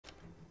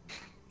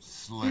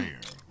Slayer.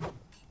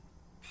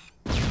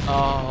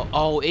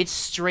 Oh, it's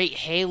straight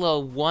Halo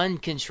 1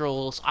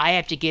 controls. I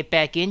have to get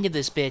back into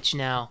this bitch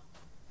now.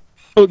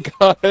 Oh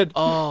god.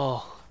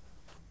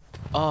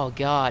 Oh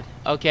god.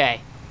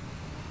 Okay.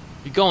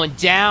 You're going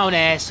down,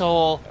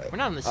 asshole. We're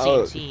not on the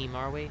same team,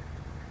 are we?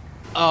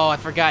 Oh, I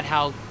forgot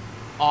how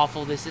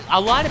awful this is.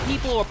 A lot of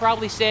people are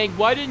probably saying,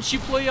 why didn't you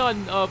play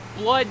on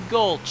Blood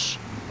Gulch?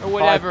 Or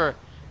whatever.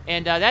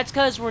 And that's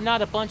because we're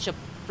not a bunch of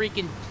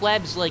freaking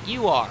plebs like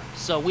you are.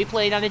 So we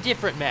played on a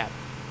different map.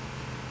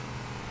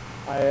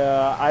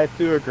 I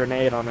threw a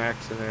grenade on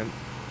accident.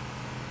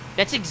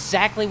 That's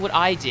exactly what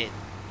I did.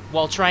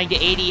 While trying to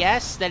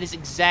ADS, that is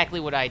exactly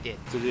what I did.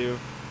 To do.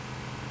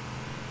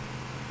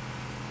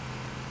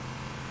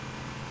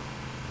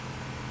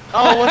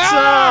 Oh, what's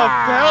up?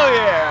 Hell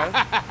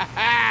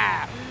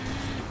yeah!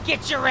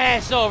 Get your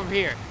ass over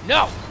here!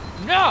 No!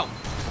 No!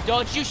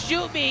 Don't you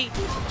shoot me!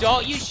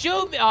 Don't you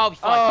shoot me! Oh,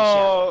 fuck,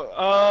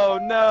 oh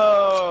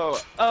no!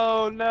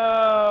 Oh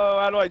no!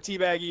 How do I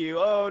teabag you?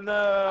 Oh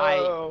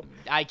no!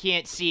 I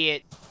can't see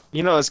it.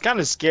 You know, it's kind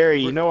of scary.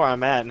 You know where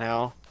I'm at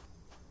now.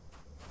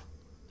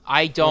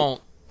 I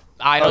don't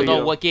know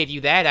you. what gave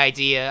you that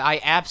idea. I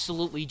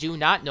absolutely do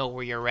not know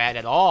where you're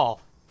at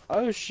all.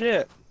 Oh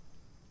shit.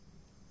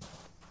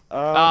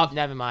 Oh,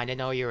 never mind. I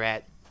know where you're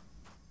at.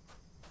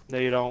 No,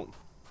 you don't.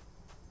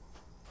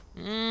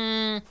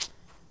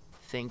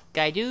 Think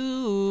I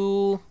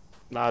do.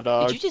 Nah,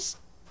 dog. Did you just...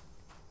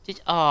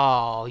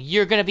 Oh,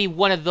 you're gonna be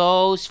one of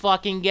those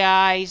fucking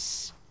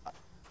guys?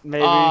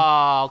 Maybe.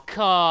 Oh,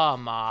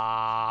 come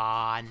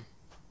on.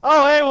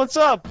 Oh, hey, what's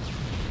up?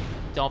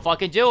 Don't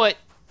fucking do it.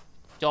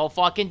 Don't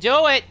fucking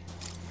do it.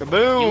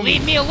 Kaboom. You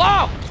leave me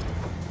alone.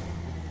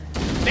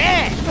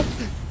 Man.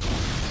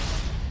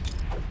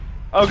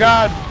 Oh,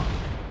 God.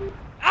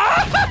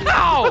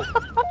 Ow!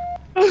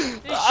 The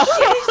shit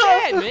is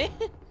that, man?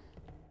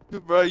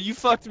 Bro, you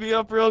fucked me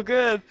up real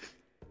good.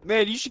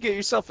 Man, you should get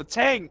yourself a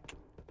tank.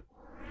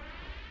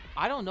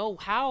 I don't know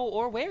how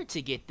or where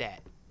to get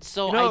that.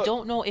 So You know, I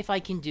don't know if I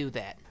can do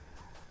that.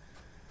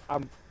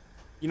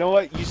 You know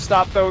what? You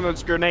stop throwing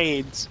those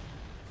grenades.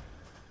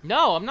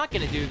 No, I'm not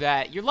gonna do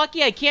that. You're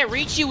lucky I can't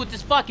reach you with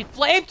this fucking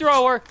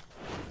flamethrower.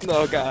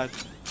 Oh, God.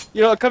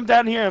 You know, come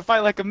down here and fight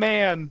like a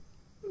man.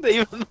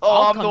 Even though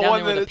I'll I'm come the down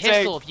one there with that a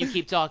pistol if you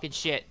keep talking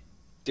shit.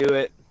 Do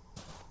it.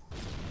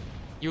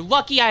 You're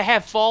lucky I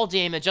have fall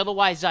damage,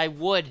 otherwise I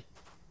would.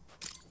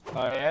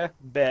 Oh, yeah?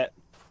 Bet.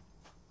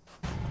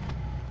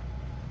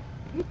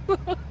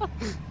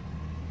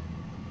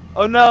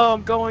 Oh no,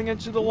 I'm going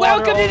into the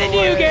water. Welcome to the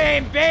new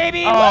game,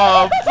 baby!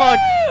 Oh, fuck.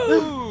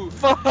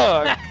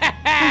 Fuck.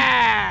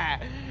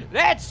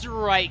 That's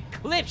right,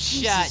 clip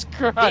shot, Jesus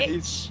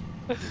Christ.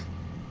 bitch.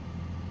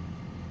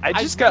 I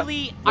just got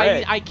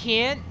I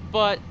can't,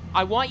 but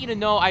I want you to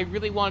know I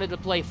really wanted to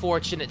play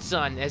Fortunate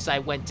Son as I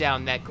went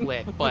down that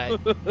cliff, but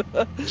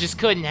just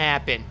couldn't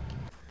happen.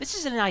 This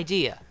is an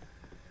idea.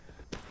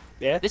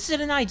 Yeah? This is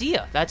an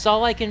idea. That's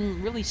all I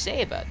can really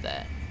say about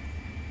that.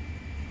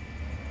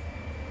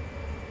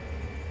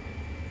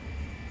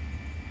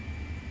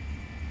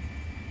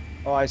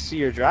 Oh, I see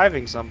you're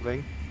driving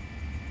something.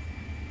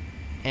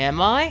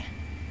 Am I?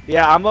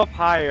 Yeah, I'm up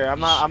higher.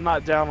 I'm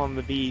not down on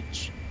the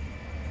beach.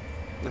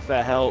 If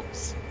that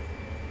helps.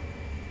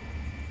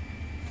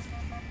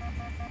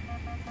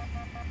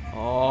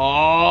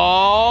 Oh,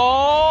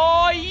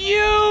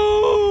 you!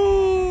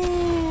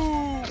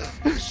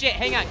 Shit,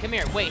 hang on, come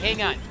here. Wait,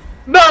 hang on.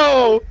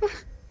 No!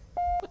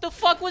 What the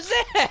fuck was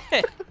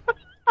that?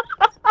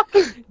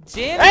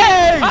 Damn it!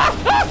 Hey!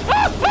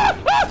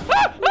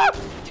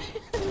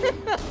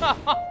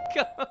 Oh,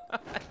 God.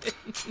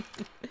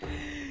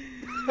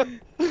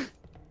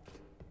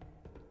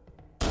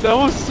 That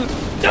was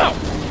No!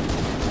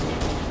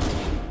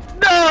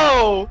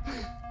 no!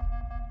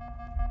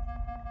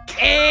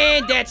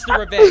 And that's the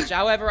revenge.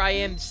 However, I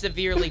am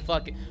severely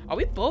fucking... Are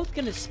we both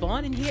gonna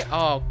spawn in here?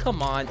 Oh,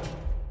 come on.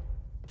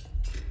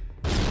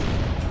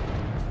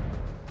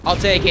 I'll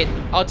take it.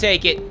 I'll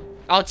take it.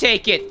 I'll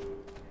take it.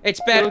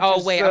 It's better.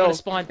 Oh, wait. I'm gonna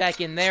spawn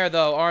back in there,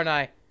 though, aren't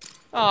I?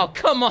 Oh,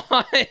 come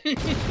on.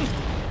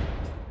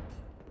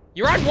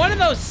 You're on one of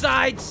those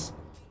sides.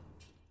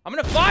 I'm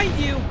gonna find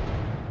you.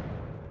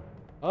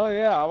 Oh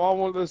yeah, I'm on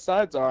one of those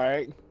sides,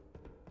 alright.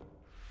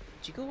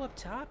 Did you go up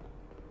top?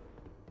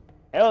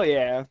 Hell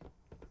yeah.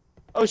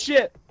 Oh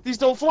shit, these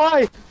don't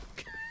fly!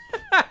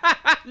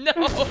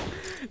 No.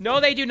 No,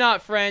 they do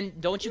not, friend.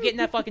 Don't you get in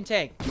that fucking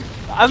tank.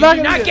 I'm Do not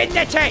not get in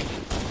that tank!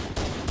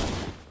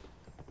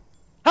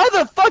 How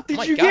the fuck did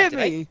Oh my you God, get did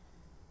me?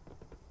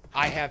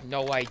 I have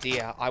no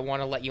idea. I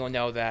want to let you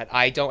know that.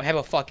 I don't have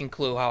a fucking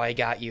clue how I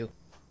got you.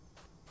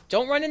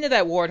 Don't run into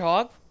that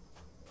warthog.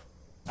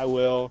 I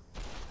will.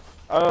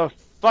 Oh,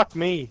 fuck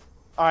me.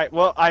 Alright,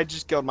 well, I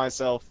just killed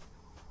myself.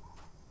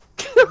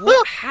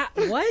 What? How?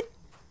 What?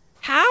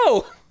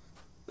 How?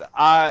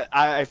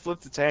 I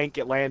flipped the tank,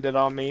 it landed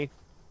on me.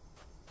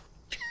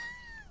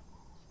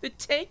 The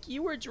tank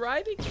you were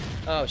driving?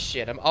 Oh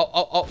shit!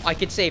 Oh! I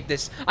can save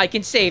this. I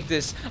can save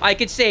this. I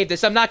can save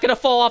this. I'm not gonna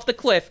fall off the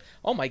cliff.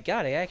 Oh my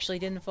god, I actually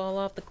didn't fall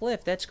off the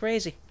cliff. That's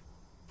crazy.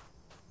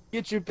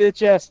 Get your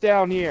bitch ass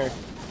down here.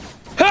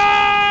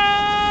 Ah!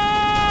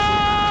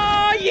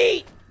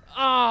 Yeet!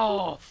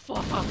 Oh,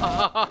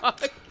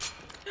 fuck.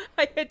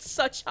 I had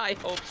such high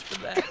hopes for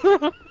that.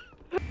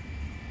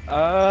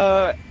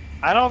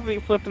 I don't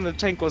think flipping the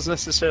tank was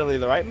necessarily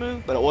the right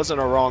move, but it wasn't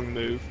a wrong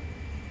move.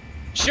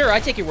 Sure, I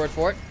take your word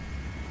for it.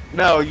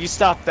 No, you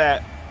stop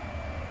that.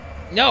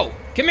 No,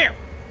 come here.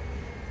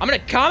 I'm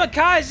gonna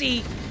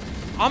kamikaze.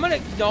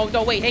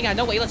 No, wait, hang on.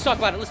 No, wait, let's talk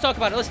about it. Let's talk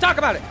about it. Let's talk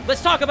about it.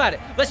 Let's talk about it.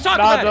 Let's talk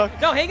about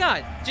it. No, hang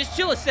on. Just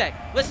chill a sec.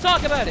 Let's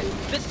talk about it.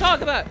 Let's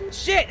talk about it.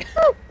 Shit.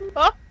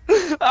 Oh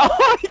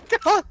my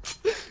god.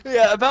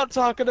 Yeah, about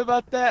talking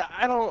about that,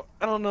 I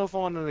don't know if I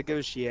want to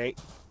negotiate.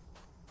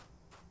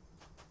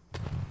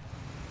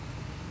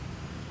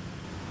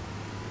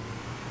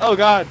 Oh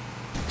god.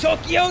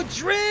 Tokyo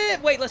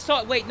Drift! Wait, let's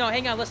talk. Wait, no,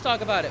 hang on. Let's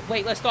talk about it.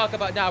 Wait, let's talk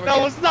about. Now we're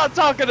No, it's not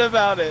talking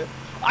about it.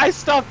 I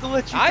stopped to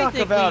let you talk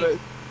about it.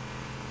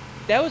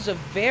 That was a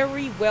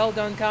very well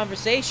done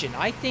conversation.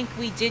 I think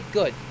we did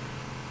good.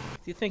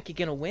 Do you think you're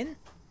gonna win?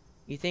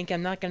 You think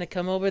I'm not gonna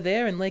come over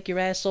there and lick your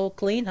asshole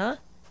clean, huh?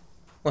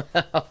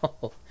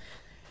 Well,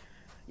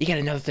 you got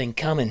another thing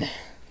coming.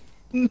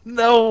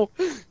 No.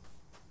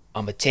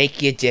 I'm gonna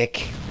take your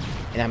dick,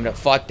 and I'm gonna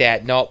fuck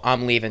that. Nope,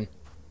 I'm leaving.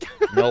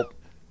 Nope.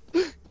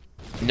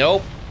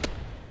 Nope.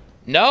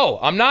 No,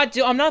 I'm not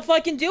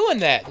fucking doing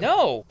that.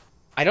 No.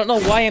 I don't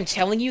know why I'm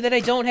telling you that I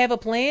don't have a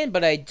plan,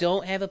 but I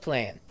don't have a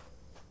plan.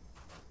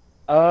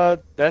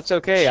 That's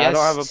okay. I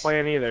don't have a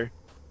plan either.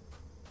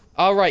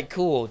 Alright,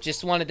 cool.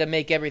 Just wanted to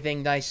make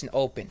everything nice and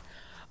open.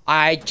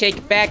 I take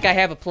it back, I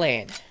have a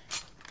plan.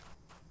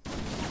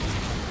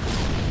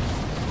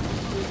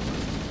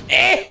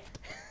 Eh!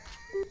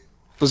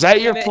 Was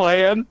that your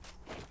plan?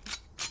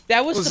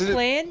 That was the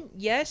plan,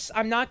 yes.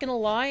 I'm not gonna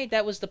lie,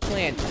 that was the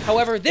plan.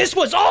 However, this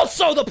was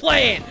also the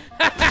plan!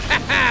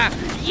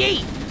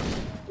 Yeet!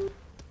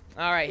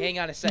 Alright, hang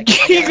on a second.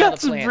 You got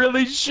some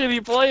really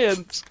shitty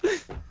plans.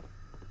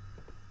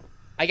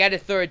 I got a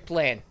third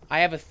plan. I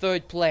have a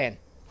third plan.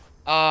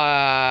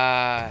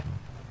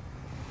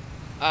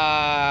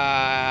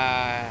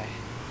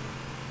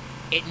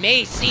 It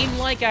may seem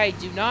like I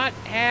do not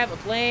have a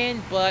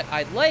plan, but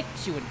I'd like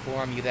to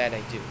inform you that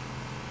I do.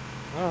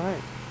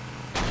 Alright.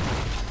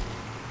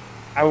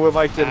 I would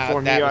like to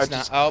inform you.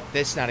 Oh,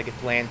 this is not a good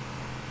plan.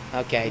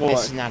 Okay, what?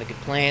 This is not a good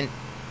plan.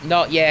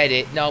 No, yeah, it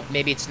is. No,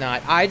 maybe it's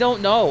not. I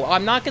don't know.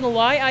 I'm not gonna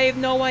lie, I have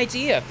no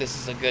idea if this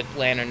is a good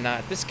plan or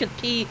not. This could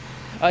be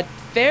a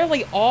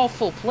fairly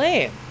awful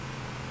plan.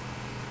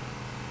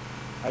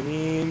 I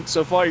mean,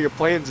 so far your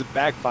plans have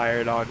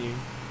backfired on you.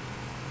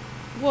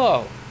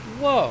 Whoa,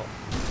 whoa.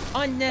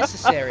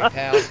 Unnecessary,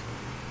 pal.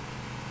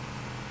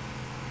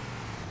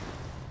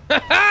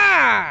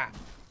 Ha-ha!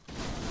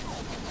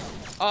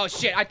 Oh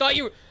shit, I thought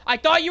you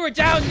were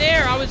down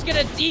there. I was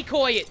gonna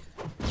decoy it.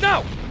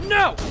 No!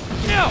 No!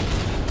 No!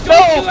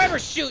 Don't you ever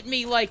shoot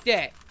me like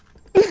that!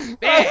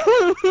 Bad!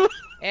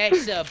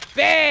 That's a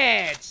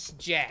bad,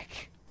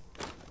 Jack.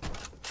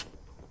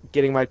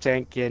 Getting my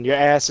tank in. Your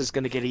ass is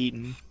gonna get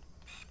eaten.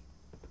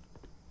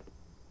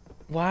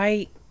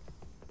 Why?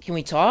 Can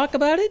we talk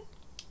about it?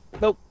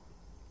 Nope.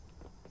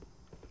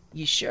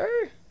 You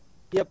sure?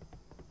 Yep.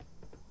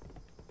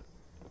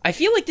 I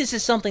feel like this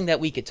is something that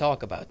we could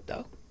talk about,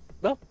 though.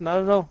 No,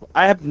 no.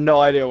 I have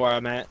no idea where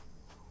I'm at.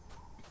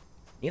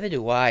 Neither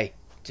do I,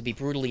 to be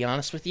brutally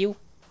honest with you.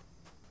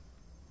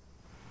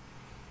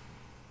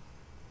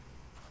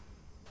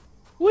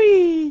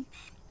 Whee!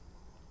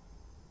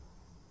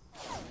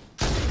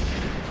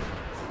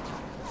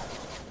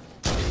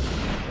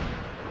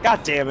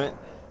 God damn it.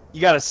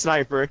 You got a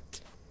sniper.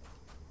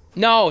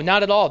 No,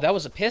 not at all. That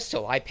was a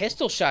pistol. I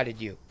pistol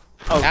shotted you.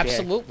 Okay.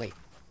 Absolutely.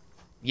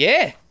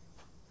 Yeah.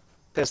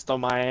 Pistol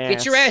my ass.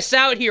 Get your ass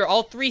out here.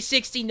 I'll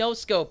 360 no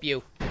scope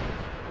you.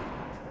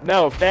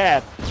 No,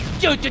 bad.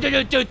 Boo!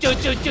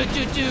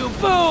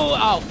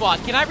 Oh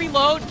fuck! Can I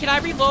reload? Can I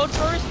reload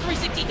first?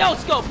 360 no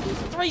scope.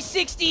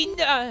 360.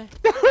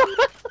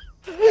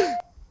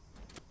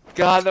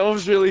 God, that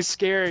was really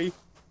scary.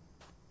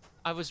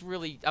 I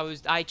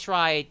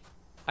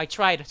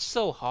tried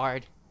so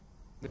hard.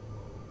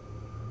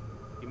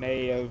 You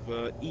may have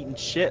eaten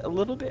shit a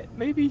little bit,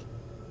 maybe.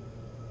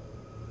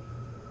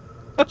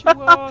 Did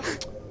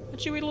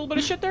you eat a little bit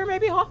of shit there,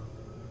 maybe, huh?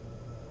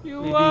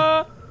 You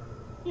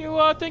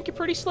think you're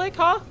pretty slick,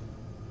 huh?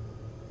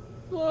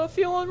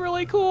 Feeling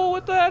really cool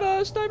with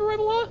that sniper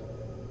rifle, huh?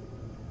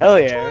 Hell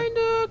yeah. Trying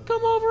to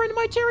come over into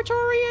my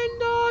territory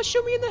and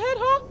shoot me in the head,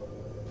 huh?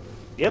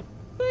 Yep.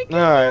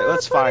 Alright,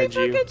 let's find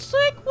you. Get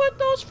sick with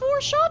those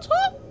 4 shots,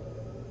 huh?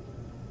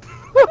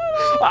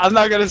 I'm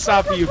not gonna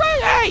stop you.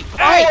 Hey,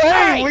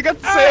 we got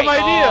the same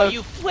idea. Oh,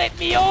 you flipped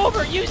me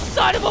over, you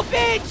son of a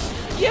bitch!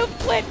 You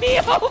flipped me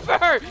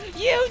over!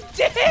 You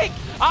dick!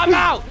 I'm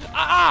out!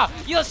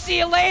 You'll see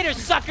you later,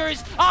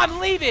 suckers! I'm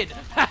leaving!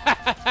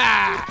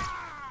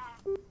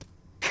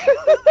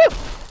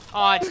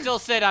 Oh, it still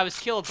said I was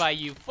killed by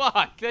you.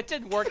 Fuck, that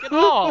didn't work at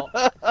all.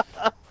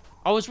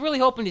 I was really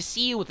hoping to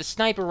see you with a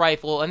sniper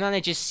rifle, and then I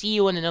just see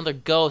you in another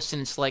ghost,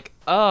 and it's like,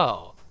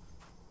 oh.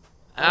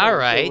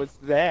 Alright. What's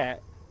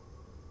that?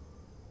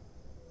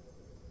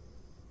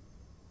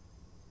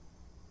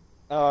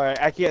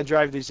 Alright, I can't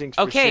drive these things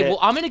for Okay, shit. well,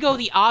 I'm gonna go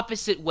the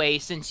opposite way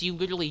since you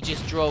literally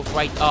just drove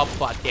right up.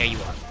 Fuck, there you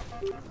are.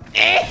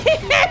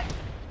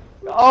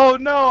 Oh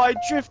no, I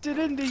drifted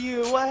into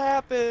you. What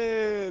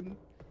happened?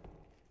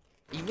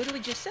 You literally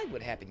just said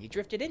what happened. You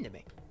drifted into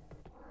me.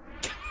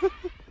 How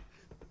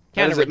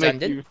Kind does of it make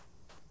redundant.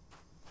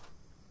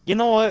 You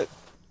know what?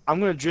 I'm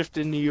gonna drift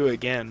into you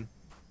again.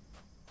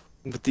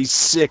 With these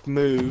sick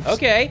moves.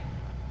 Okay.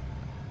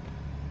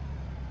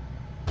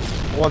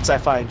 Once I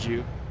find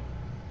you.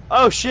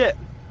 Oh shit!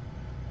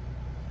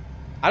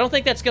 I don't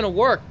think that's gonna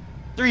work.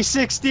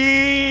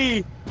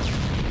 360!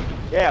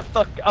 Yeah,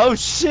 fuck. Oh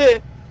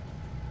shit!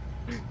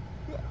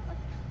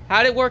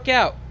 How'd it work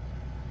out?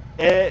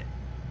 It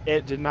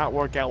did not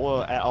work out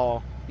well at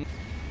all.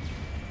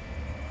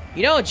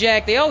 You know,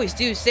 Jack, they always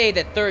do say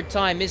that third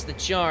time is the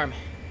charm.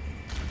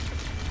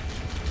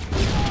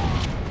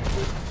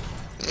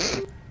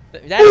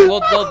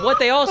 Well, what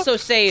they also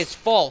say is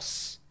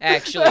false,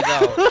 actually,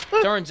 though.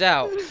 Turns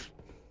out.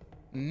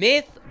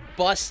 Myth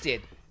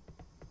busted.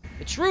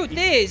 The truth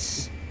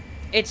is,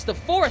 it's the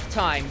fourth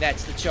time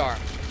that's the charm.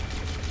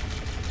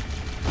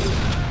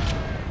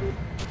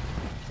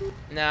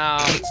 No,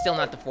 it's still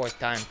not the fourth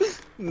time.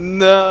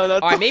 No,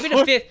 not Alright, maybe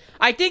the fifth.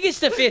 I think it's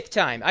the fifth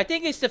time. I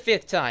think it's the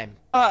fifth time.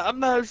 I'm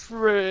not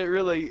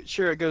really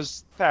sure it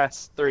goes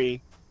past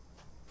 3.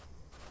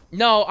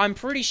 No, I'm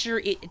pretty sure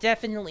it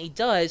definitely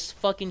does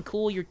fucking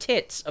cool your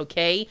tits,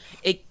 okay?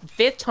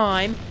 Fifth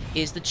time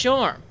is the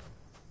charm.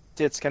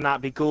 Tits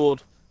cannot be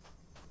cooled.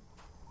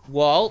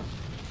 Well,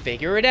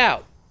 figure it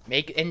out.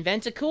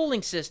 Invent a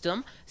cooling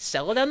system,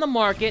 sell it on the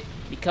market,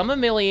 become a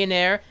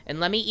millionaire, and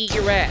let me eat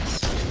your ass.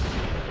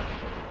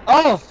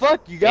 Oh,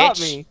 fuck, you got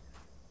Bitch. me.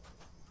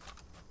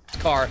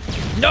 Car.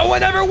 No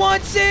one ever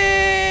wants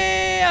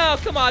it! Oh,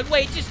 come on,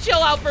 wait, just chill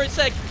out for a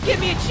sec. Give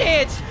me a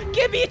chance.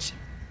 Give me a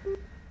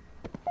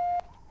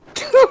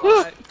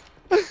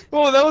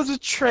Oh, that was a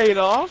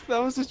trade-off. That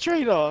was a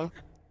trade-off.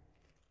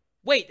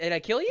 Wait, did I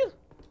kill you?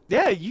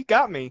 Yeah, you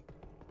got me.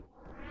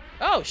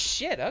 Oh,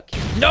 shit, okay.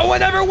 No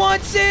one ever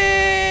wants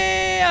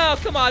it! Oh,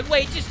 come on,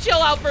 wait, just chill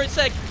out for a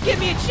sec. Give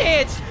me a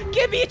chance.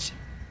 Give me a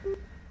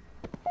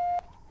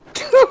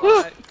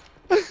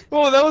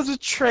Oh, that was a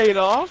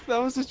trade-off.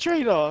 That was a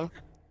trade-off.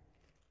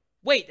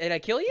 Wait, did I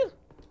kill you?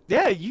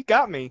 Yeah, you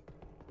got me.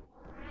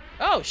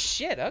 Oh,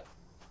 shit, okay.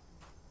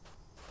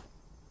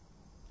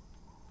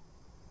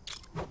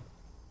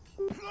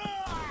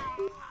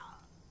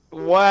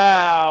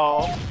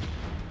 Wow.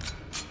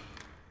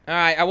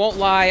 Alright, I won't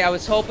lie, I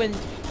was hoping...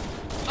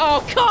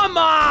 Oh, come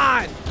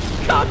on!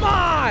 Come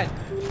on!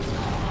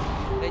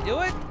 Did I do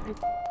it?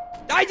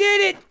 I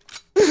did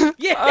it!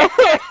 Yeah!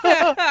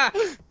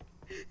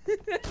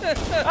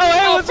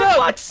 hey, what's for up?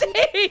 fuck's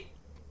sake!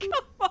 Come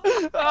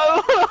on!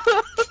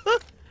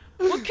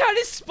 What kind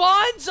of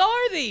spawns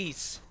are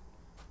these?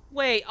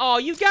 Wait, oh,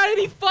 you gotta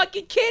be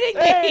fucking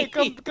kidding me!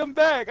 Hey, come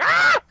back!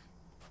 Ah!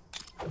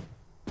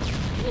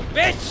 Little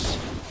bitch!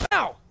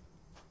 Ow!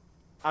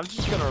 I'm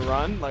just gonna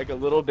run like a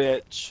little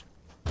bitch.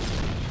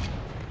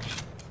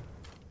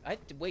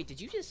 Wait, did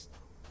you just...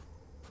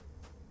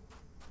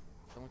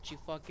 Don't you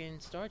fucking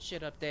start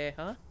shit up there,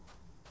 huh?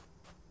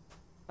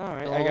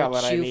 Alright, I got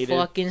what I needed. Don't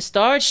you fucking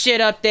start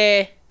shit up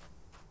there!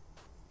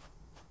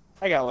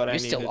 I got what I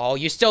needed. Oh,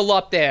 you're still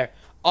up there!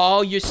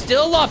 Oh, you're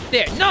still up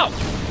there! No!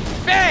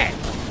 Man!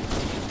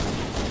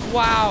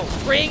 Wow,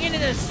 bringing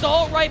an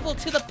assault rifle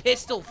to the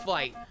pistol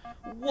fight!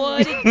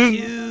 What a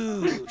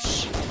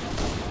douche!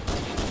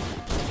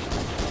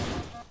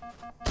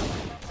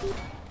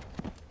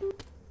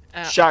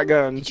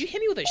 Shotgun. Did you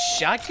hit me with a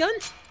shotgun?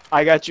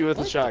 I got you with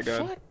What a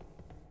shotgun. the fuck?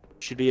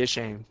 You should be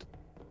ashamed.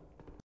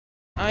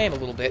 I am a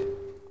little bit.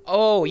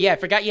 Oh, yeah, I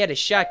forgot you had a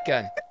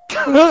shotgun.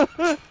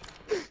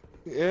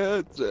 Yeah,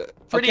 it's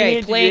pretty Okay,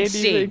 handy, plan handy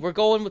C. thing. We're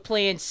going with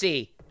plan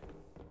C.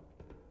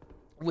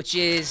 Which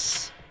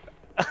is...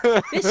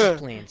 This is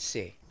plan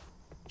C.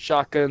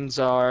 Shotguns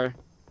are...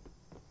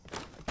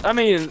 I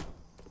mean,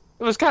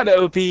 it was kind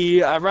of OP.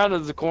 I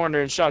rounded the corner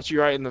and shot you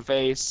right in the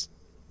face.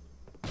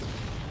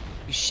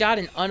 You shot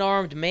an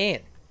unarmed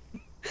man.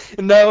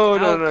 No,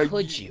 How no.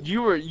 could you?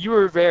 You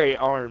were very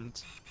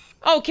armed.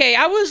 Okay,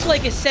 I was,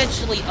 like,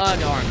 essentially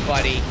unarmed,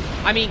 buddy.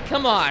 I mean,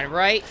 come on,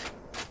 right?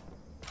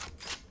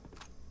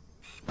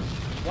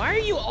 Why are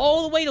you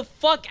all the way the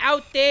fuck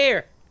out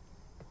there?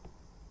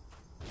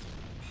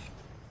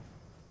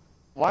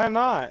 Why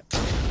not?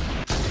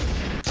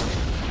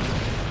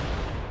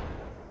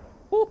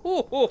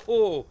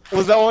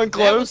 Was that one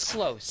close? That was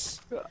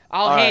close.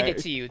 I'll hand it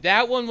Alright. to you.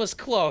 That one was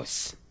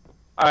close.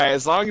 Alright,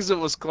 as long as it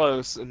was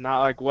close and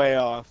not like way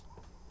off.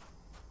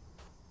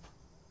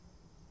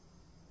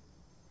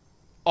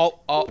 Oh.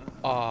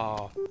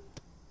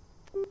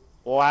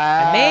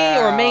 Wow. I may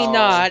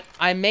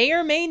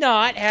or may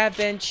not have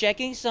been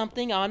checking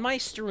something on my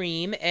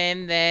stream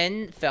and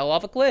then fell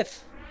off a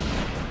cliff.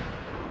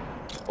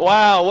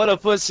 Wow, what a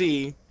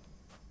pussy.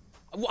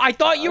 I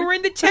thought you were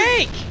in the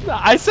tank!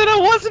 I said I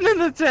wasn't in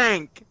the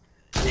tank!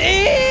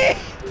 That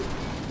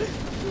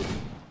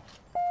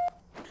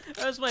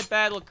was my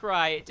battle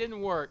cry. It didn't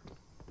work.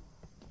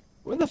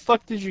 Where the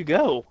fuck did you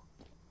go?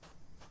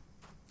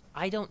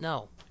 I don't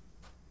know.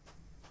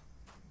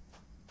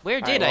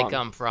 Where did I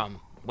come from?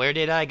 Where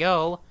did I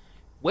go?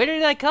 Where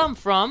did I come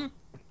from?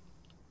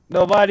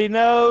 Nobody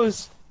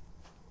knows.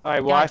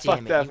 Alright, well, God I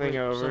fucked that thing you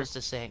were over. supposed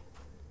to say.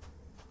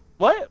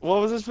 What? What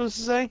was I supposed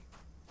to say?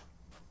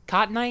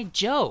 Cotton Eye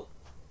Joe.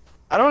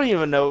 I don't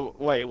even know.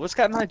 Wait, what's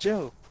Cotton Eye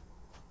Joe?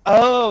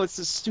 Oh, it's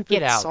a stupid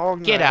Get out.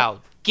 song. Get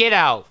out. Get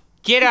out.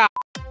 Get out.